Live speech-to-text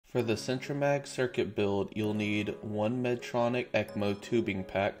For the CentriMag Circuit build, you'll need one Medtronic ECMO tubing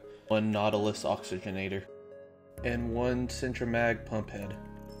pack, one Nautilus Oxygenator, and one CentriMag Pump Head.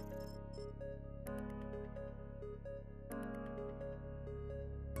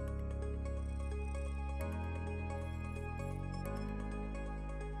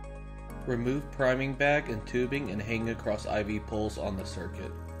 Remove priming bag and tubing and hang across IV poles on the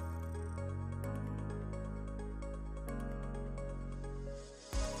circuit.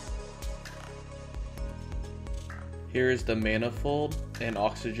 Here is the manifold and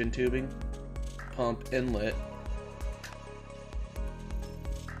oxygen tubing, pump inlet,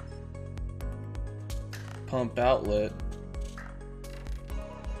 pump outlet,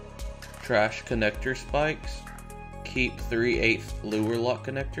 trash connector spikes, keep 3/8 lure lock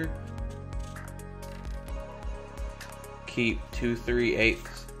connector, keep 2 3/8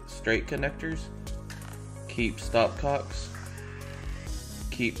 straight connectors, keep stopcocks,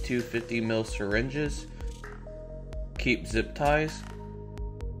 keep 2 50 ml syringes, keep zip ties,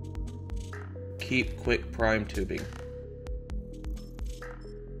 keep quick prime tubing.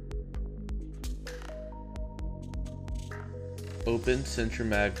 Open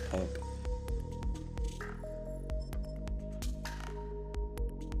CentriMag pump.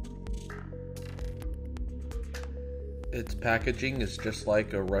 Its packaging is just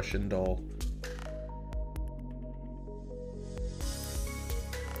like a Russian doll.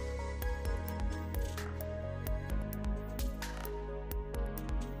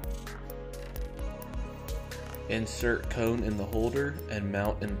 Insert cone in the holder and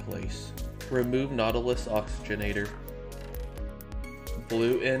mount in place. Remove Nautilus Oxygenator.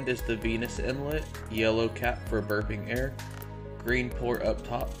 Blue end is the venous inlet, yellow cap for burping air, green port up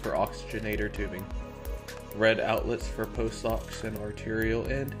top for oxygenator tubing, red outlets for post-ox and arterial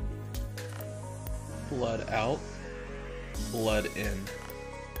end, blood out, blood in,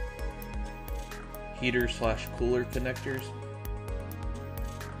 heater/cooler connectors.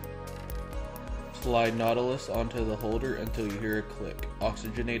 Slide Nautilus onto the holder until you hear a click.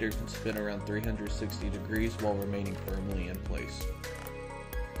 Oxygenator can spin around 360 degrees while remaining firmly in place.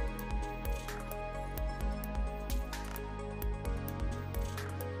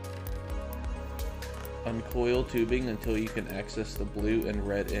 Uncoil tubing until you can access the blue and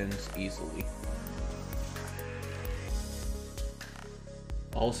red ends easily.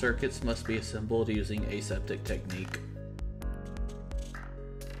 All circuits must be assembled using aseptic technique.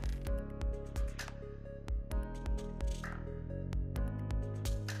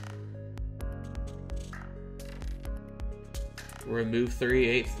 Remove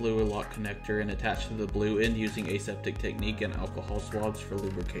 3/8 lure lock connector and attach to the blue end using aseptic technique and alcohol swabs for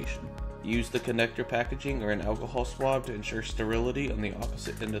lubrication. Use the connector packaging or an alcohol swab to ensure sterility on the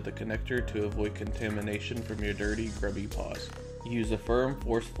opposite end of the connector to avoid contamination from your dirty, grubby paws. Use a firm,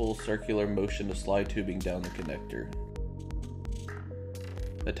 forceful, circular motion to slide tubing down the connector.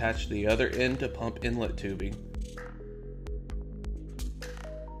 Attach the other end to pump inlet tubing.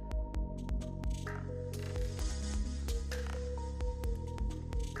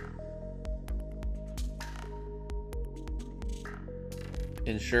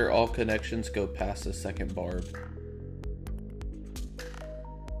 Ensure all connections go past the second barb.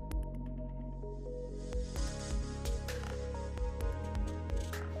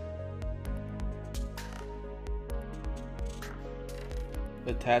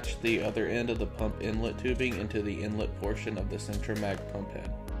 Attach the other end of the pump inlet tubing into the inlet portion of the CentriMag Pump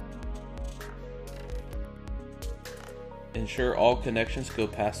Head. Ensure all connections go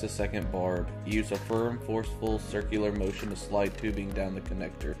past the second barb. Use a firm, forceful, circular motion to slide tubing down the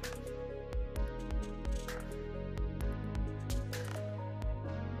connector.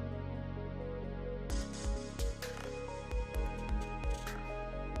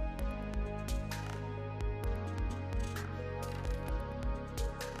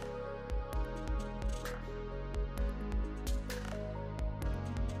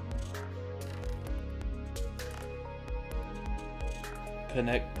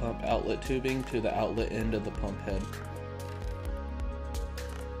 Connect pump outlet tubing to the outlet end of the pump head.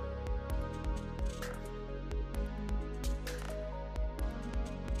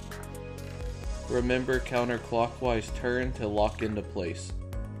 Remember counterclockwise turn to lock into place.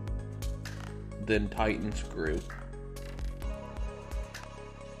 Then tighten screw.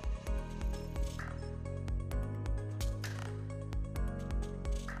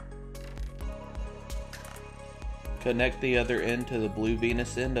 Connect the other end to the blue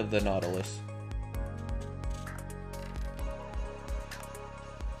venous end of the Nautilus.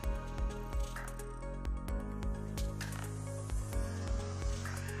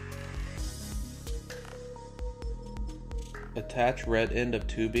 Attach red end of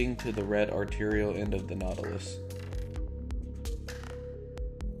tubing to the red arterial end of the Nautilus.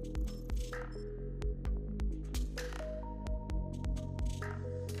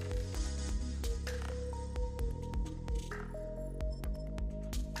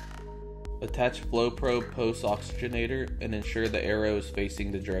 Attach flow probe post oxygenator and ensure the arrow is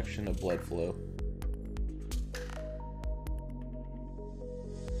facing the direction of blood flow.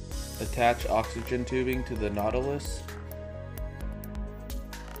 Attach oxygen tubing to the Nautilus.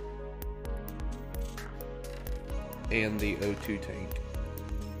 And the O2 tank.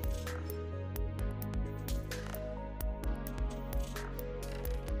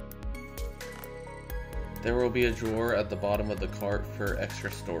 There will be a drawer at the bottom of the cart for extra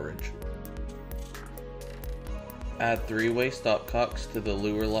storage. Add 3-way stopcocks to the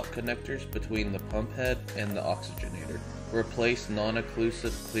lure lock connectors between the pump head and the oxygenator. Replace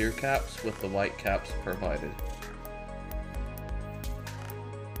non-occlusive clear caps with the white caps provided.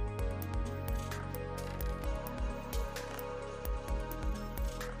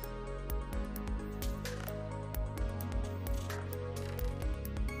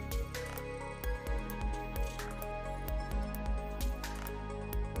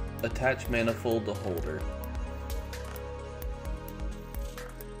 Attach manifold to holder.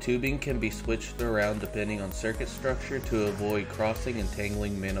 Tubing can be switched around depending on circuit structure to avoid crossing and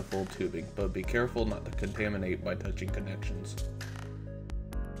tangling manifold tubing, but be careful not to contaminate by touching connections.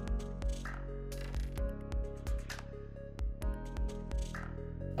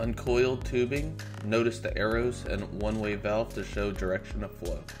 Uncoiled tubing, notice the arrows and one-way valve to show direction of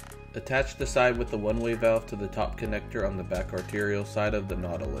flow. Attach the side with the one-way valve to the top connector on the back arterial side of the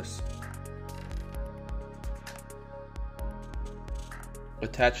Nautilus.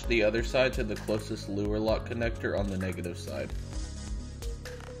 Attach the other side to the closest lure lock connector on the negative side.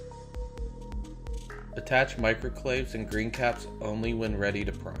 Attach microclaves and green caps only when ready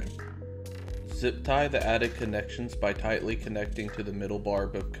to prime. Zip tie the added connections by tightly connecting to the middle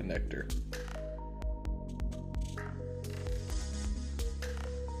barb of connector.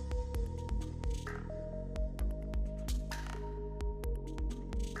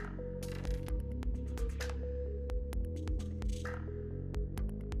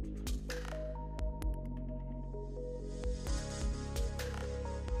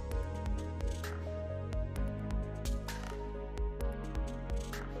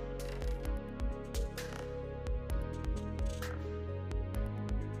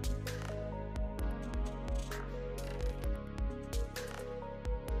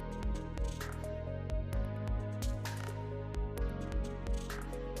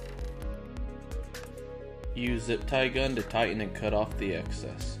 Use zip tie gun to tighten and cut off the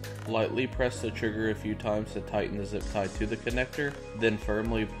excess. Lightly press the trigger a few times to tighten the zip tie to the connector, then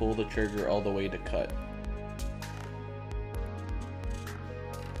firmly pull the trigger all the way to cut.